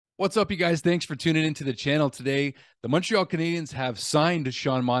What's up, you guys? Thanks for tuning into the channel today. The Montreal Canadiens have signed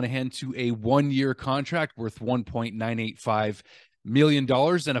Sean Monahan to a one-year contract worth $1.985 million.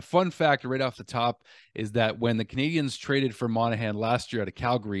 And a fun fact right off the top is that when the Canadiens traded for Monahan last year out of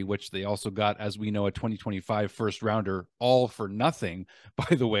Calgary, which they also got, as we know, a 2025 first rounder, all for nothing,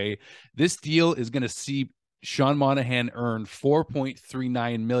 by the way, this deal is going to see Sean Monahan earn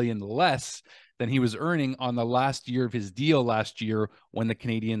 $4.39 million less than he was earning on the last year of his deal last year when the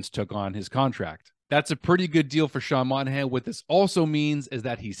Canadiens took on his contract. That's a pretty good deal for Sean Monahan. What this also means is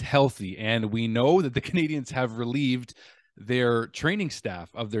that he's healthy, and we know that the Canadiens have relieved their training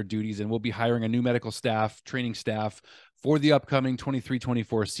staff of their duties and will be hiring a new medical staff, training staff for the upcoming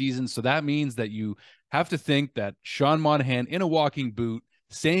 23-24 season. So that means that you have to think that Sean Monahan in a walking boot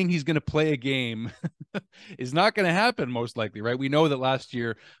saying he's going to play a game is not going to happen, most likely, right? We know that last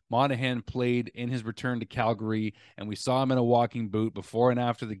year Monahan played in his return to Calgary, and we saw him in a walking boot before and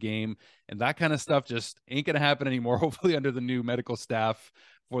after the game, and that kind of stuff just ain't going to happen anymore, hopefully under the new medical staff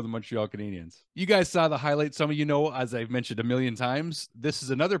for the Montreal Canadiens. You guys saw the highlight. Some of you know, as I've mentioned a million times, this is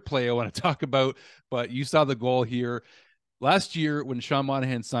another play I want to talk about, but you saw the goal here. Last year, when Sean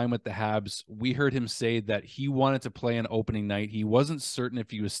Monahan signed with the Habs, we heard him say that he wanted to play on opening night. He wasn't certain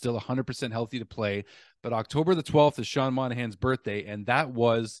if he was still 100% healthy to play, but October the 12th is Sean Monahan's birthday, and that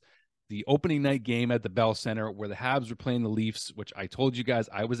was the opening night game at the Bell Center where the Habs were playing the Leafs, which I told you guys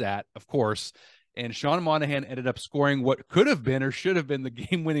I was at, of course, and Sean Monahan ended up scoring what could have been or should have been the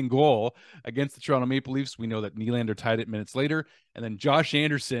game-winning goal against the Toronto Maple Leafs. We know that Nylander tied it minutes later, and then Josh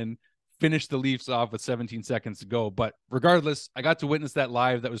Anderson finished the Leafs off with 17 seconds to go. But regardless, I got to witness that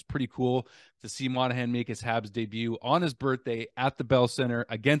live. That was pretty cool to see Monahan make his Habs debut on his birthday at the Bell Center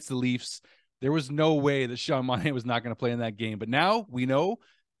against the Leafs. There was no way that Sean Monahan was not going to play in that game. But now we know,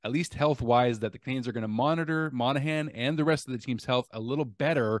 at least health-wise, that the Canadiens are going to monitor Monahan and the rest of the team's health a little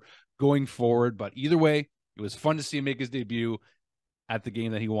better going forward. But either way, it was fun to see him make his debut at the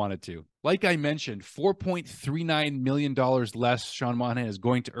game that he wanted to. Like I mentioned, $4.39 million less Sean Monahan is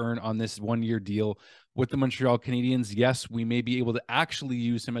going to earn on this one-year deal with the Montreal Canadiens. Yes, we may be able to actually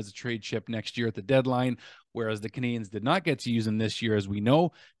use him as a trade chip next year at the deadline, whereas the Canadiens did not get to use him this year, as we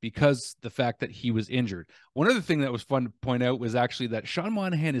know, because the fact that he was injured. One other thing that was fun to point out was actually that Sean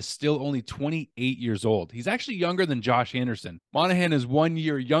Monahan is still only 28 years old. He's actually younger than Josh Anderson. Monahan is 1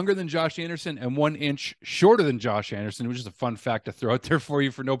 year younger than Josh Anderson and 1 inch shorter than Josh Anderson, which is a fun fact to throw out there for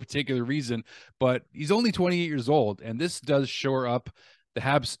you for no particular reason, but he's only 28 years old, and this does shore up the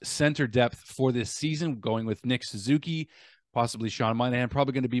Habs center depth for this season, going with Nick Suzuki, possibly Sean Monahan,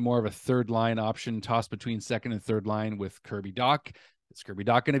 probably going to be more of a third line option, tossed between second and third line with Kirby Dach. Is Kirby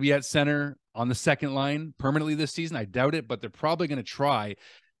Dach going to be at center on the second line permanently this season? I doubt it, but they're probably going to try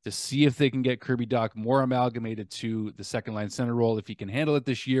to see if they can get Kirby Dach more amalgamated to the second line center role if he can handle it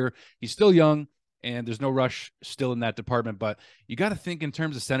this year. He's still young, and there's no rush still in that department, but you got to think in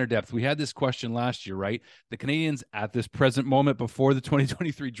terms of center depth. We had this question last year, right? The Canadiens at this present moment before the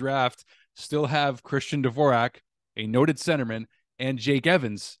 2023 draft still have Christian Dvorak, a noted centerman, and Jake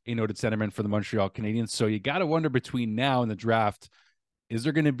Evans, a noted centerman for the Montreal Canadiens. So you got to wonder between now and the draft, is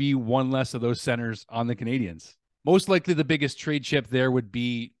there going to be one less of those centers on the Canadiens? Most likely the biggest trade chip there would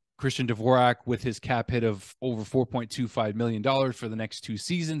be Christian Dvorak with his cap hit of over $4.25 million for the next 2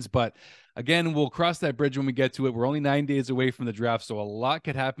 seasons. But again, we'll cross that bridge when we get to it. We're only 9 days away from the draft, so a lot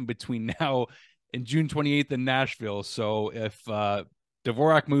could happen between now and June 28th in Nashville. So if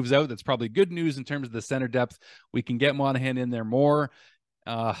Dvorak moves out, that's probably good news in terms of the center depth. We can get Monahan in there more.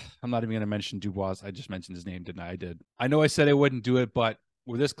 I'm not even going to mention Dubois. I just mentioned his name, didn't I? I did. I know I said I wouldn't do it, but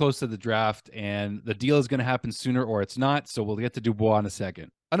we're this close to the draft, and the deal is going to happen sooner or it's not, so we'll get to Dubois in a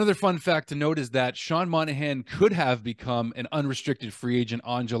second. Another fun fact to note is that Sean Monahan could have become an unrestricted free agent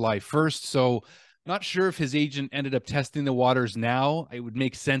on July 1st, so not sure if his agent ended up testing the waters now. It would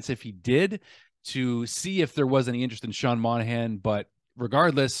make sense if he did to see if there was any interest in Sean Monahan, but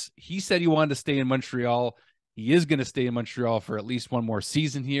regardless, he said he wanted to stay in Montreal. He is going to stay in Montreal for at least one more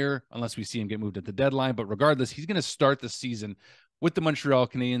season here, unless we see him get moved at the deadline, but regardless, he's going to start the season with the Montreal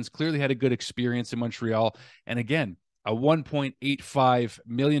Canadiens. Clearly had a good experience in Montreal, and again, a $1.85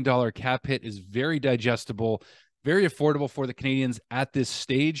 million cap hit is very digestible, very affordable for the Canadiens at this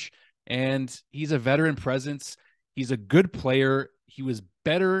stage. And he's a veteran presence. He's a good player. He was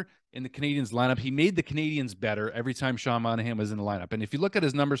better in the Canadiens lineup. He made the Canadiens better every time Sean Monahan was in the lineup. And if you look at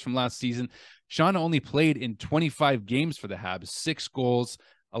his numbers from last season, Sean only played in 25 games for the Habs, 6 goals,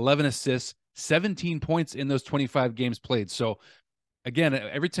 11 assists, 17 points in those 25 games played. So again,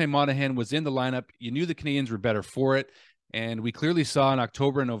 every time Monahan was in the lineup, you knew the Canadiens were better for it. And we clearly saw in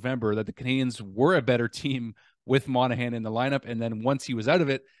October and November that the Canadiens were a better team with Monahan in the lineup. And then once he was out of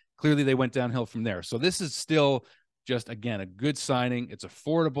it, clearly they went downhill from there. So this is still just, again, a good signing. It's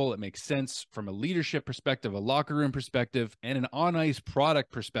affordable. It makes sense from a leadership perspective, a locker room perspective, and an on-ice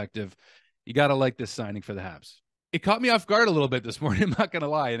product perspective. You got to like this signing for the Habs. It caught me off guard a little bit this morning, I'm not going to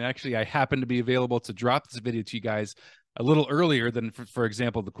lie. And actually, I happened to be available to drop this video to you guys a little earlier than, for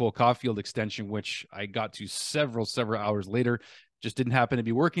example, the Cole Caufield extension, which I got to several hours later. Just didn't happen to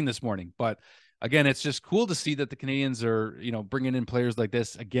be working this morning. But again, it's just cool to see that the Canadiens are, bringing in players like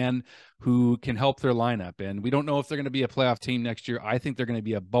this, again, who can help their lineup. And we don't know if they're going to be a playoff team next year. I think they're going to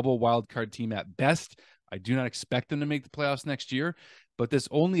be a bubble wildcard team at best. I do not expect them to make the playoffs next year, but this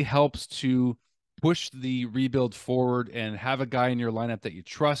only helps to push the rebuild forward and have a guy in your lineup that you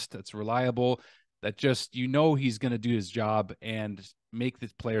trust, that's reliable, that just, he's going to do his job and make the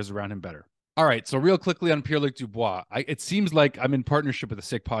players around him better. All right, so real quickly on Pierre-Luc Dubois. It seems like I'm in partnership with the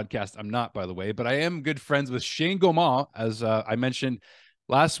Sick Podcast. I'm not, by the way, but I am good friends with Shane Gaumont, as I mentioned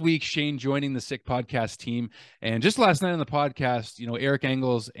last week. Shane joining the Sick Podcast team. And just last night on the podcast, Eric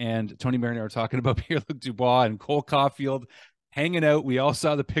Engels and Tony Mariner are talking about Pierre-Luc Dubois and Cole Caufield hanging out. We all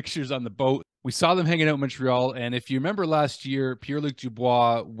saw the pictures on the boat. We saw them hanging out in Montreal. And if you remember last year, Pierre-Luc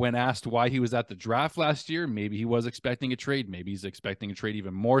Dubois, when asked why he was at the draft last year, maybe he was expecting a trade. Maybe he's expecting a trade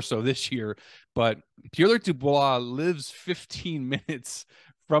even more so this year. But Pierre-Luc Dubois lives 15 minutes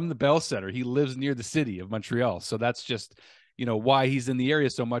from the Bell Center. He lives near the city of Montreal. So that's just, why he's in the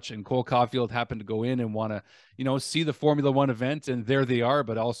area so much. And Cole Caufield happened to go in and want to, see the Formula One event. And there they are.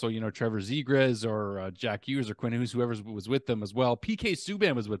 But also, Trevor Zegras or Jack Hughes or Quinn Hughes, whoever was with them as well. PK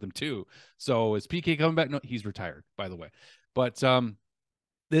Subban was with them too. So is PK coming back? No, he's retired, by the way. But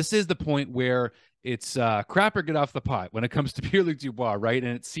this is the point where it's crap or get off the pot when it comes to Pierre-Luc Dubois, right?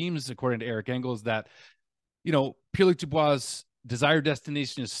 And it seems, according to Eric Engels, that, Pierre-Luc Dubois' desired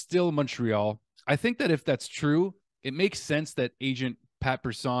destination is still Montreal. I think that if that's true, it makes sense that agent Pat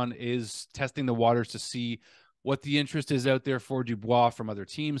Brisson is testing the waters to see what the interest is out there for Dubois from other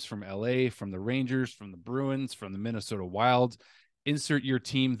teams, from LA, from the Rangers, from the Bruins, from the Minnesota Wild. Insert your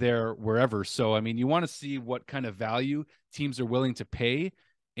team there wherever. So, you want to see what kind of value teams are willing to pay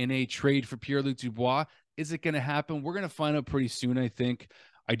in a trade for Pierre-Luc Dubois. Is it going to happen? We're going to find out pretty soon, I think.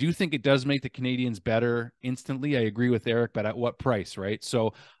 I do think it does make the Canadiens better instantly. I agree with Eric, but at what price, right?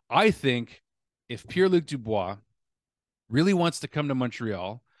 So I think if Pierre-Luc Dubois really wants to come to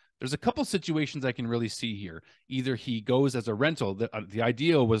Montreal, there's a couple situations I can really see here. Either he goes as a rental. The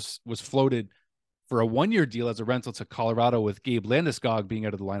idea was floated for a one-year deal as a rental to Colorado with Gabe Landeskog being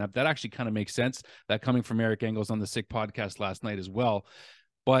out of the lineup. That actually kind of makes sense. That coming from Eric Engels on the Sick Podcast last night as well.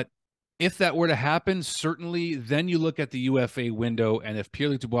 But if that were to happen, certainly then you look at the UFA window, and if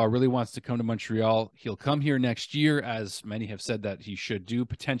Pierre-Luc Dubois really wants to come to Montreal, he'll come here next year, as many have said that he should do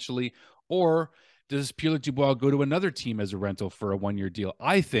potentially. Or does Pierre-Luc Dubois go to another team as a rental for a one-year deal?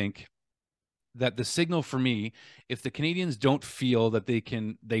 I think that the signal for me, if the Canadiens don't feel that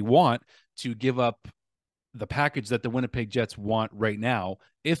they want to give up the package that the Winnipeg Jets want right now,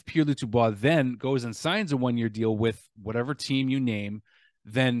 if Pierre-Luc Dubois then goes and signs a one-year deal with whatever team you name,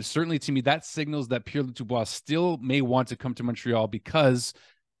 then certainly to me that signals that Pierre-Luc Dubois still may want to come to Montreal, because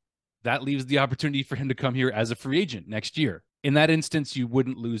that leaves the opportunity for him to come here as a free agent next year. In that instance, you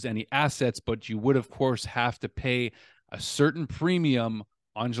wouldn't lose any assets, but you would, of course, have to pay a certain premium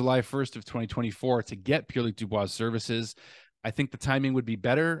on July 1st of 2024 to get Pierre-Luc Dubois' services. I think the timing would be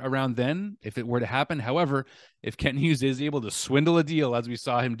better around then if it were to happen. However, if Kent Hughes is able to swindle a deal, as we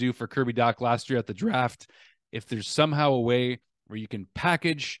saw him do for Kirby Dach last year at the draft, if there's somehow a way where you can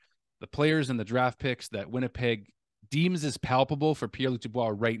package the players and the draft picks that Winnipeg deems as palpable for Pierre-Luc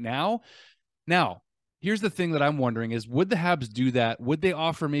Dubois right now. Now, here's the thing that I'm wondering is, would the Habs do that? Would they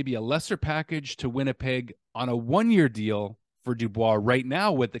offer maybe a lesser package to Winnipeg on a one-year deal for Dubois right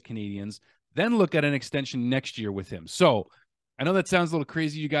now with the Canadiens, then look at an extension next year with him? So I know that sounds a little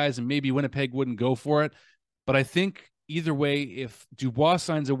crazy, you guys, and maybe Winnipeg wouldn't go for it, but I think either way, if Dubois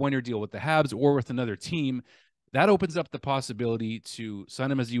signs a one-year deal with the Habs or with another team, that opens up the possibility to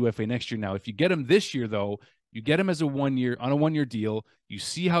sign him as a UFA next year. Now, if you get him this year, though, you get him as on a one-year deal. You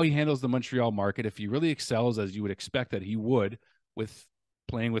see how he handles the Montreal market. If he really excels, as you would expect that he would, with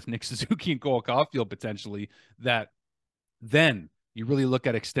playing with Nick Suzuki and Cole Caufield potentially, that then you really look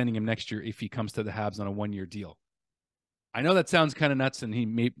at extending him next year if he comes to the Habs on a one-year deal. I know that sounds kind of nuts,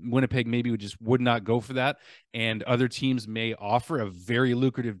 and Winnipeg maybe would not go for that, and other teams may offer a very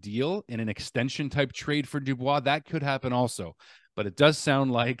lucrative deal in an extension type trade for Dubois. That could happen also, but it does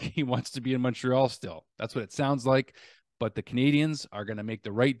sound like he wants to be in Montreal still. That's what it sounds like, but the Canadiens are going to make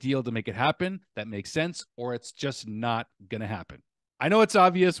the right deal to make it happen. That makes sense, or it's just not going to happen. I know it's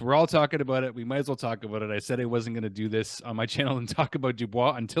obvious. We're all talking about it. We might as well talk about it. I said I wasn't going to do this on my channel and talk about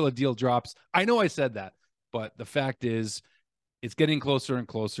Dubois until a deal drops. I know I said that, but the fact is, it's getting closer and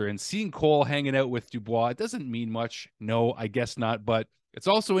closer. And seeing Cole hanging out with Dubois, it doesn't mean much. No, I guess not. But it's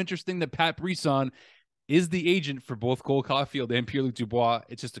also interesting that Pat Brisson is the agent for both Cole Caufield and Pierre-Luc Dubois.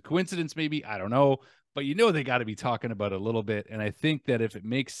 It's just a coincidence, maybe. I don't know. But you know they got to be talking about it a little bit. And I think that if it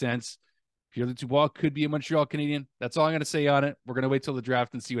makes sense, Pierre-Luc Dubois could be a Montreal Canadien. That's all I'm going to say on it. We're going to wait till the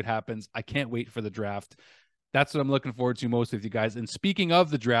draft and see what happens. I can't wait for the draft. That's what I'm looking forward to most with you guys. And speaking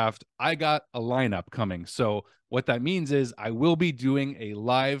of the draft, I got a lineup coming. So what that means is I will be doing a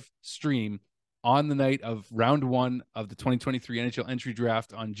live stream on the night of round 1 of the 2023 NHL entry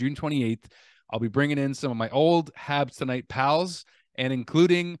draft on June 28th. I'll be bringing in some of my old Habs Tonight pals and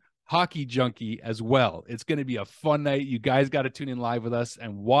including Hockey Junkie as well. It's going to be a fun night. You guys got to tune in live with us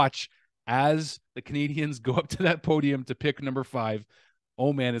and watch as the Canadiens go up to that podium to pick number 5.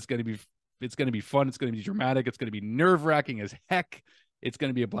 Oh man, it's going to be fun. It's going to be dramatic. It's going to be nerve-wracking as heck. It's going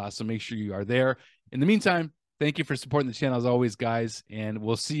to be a blast. So make sure you are there. In the meantime, thank you for supporting the channel as always, guys, and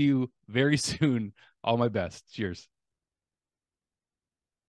we'll see you very soon. All my best. Cheers.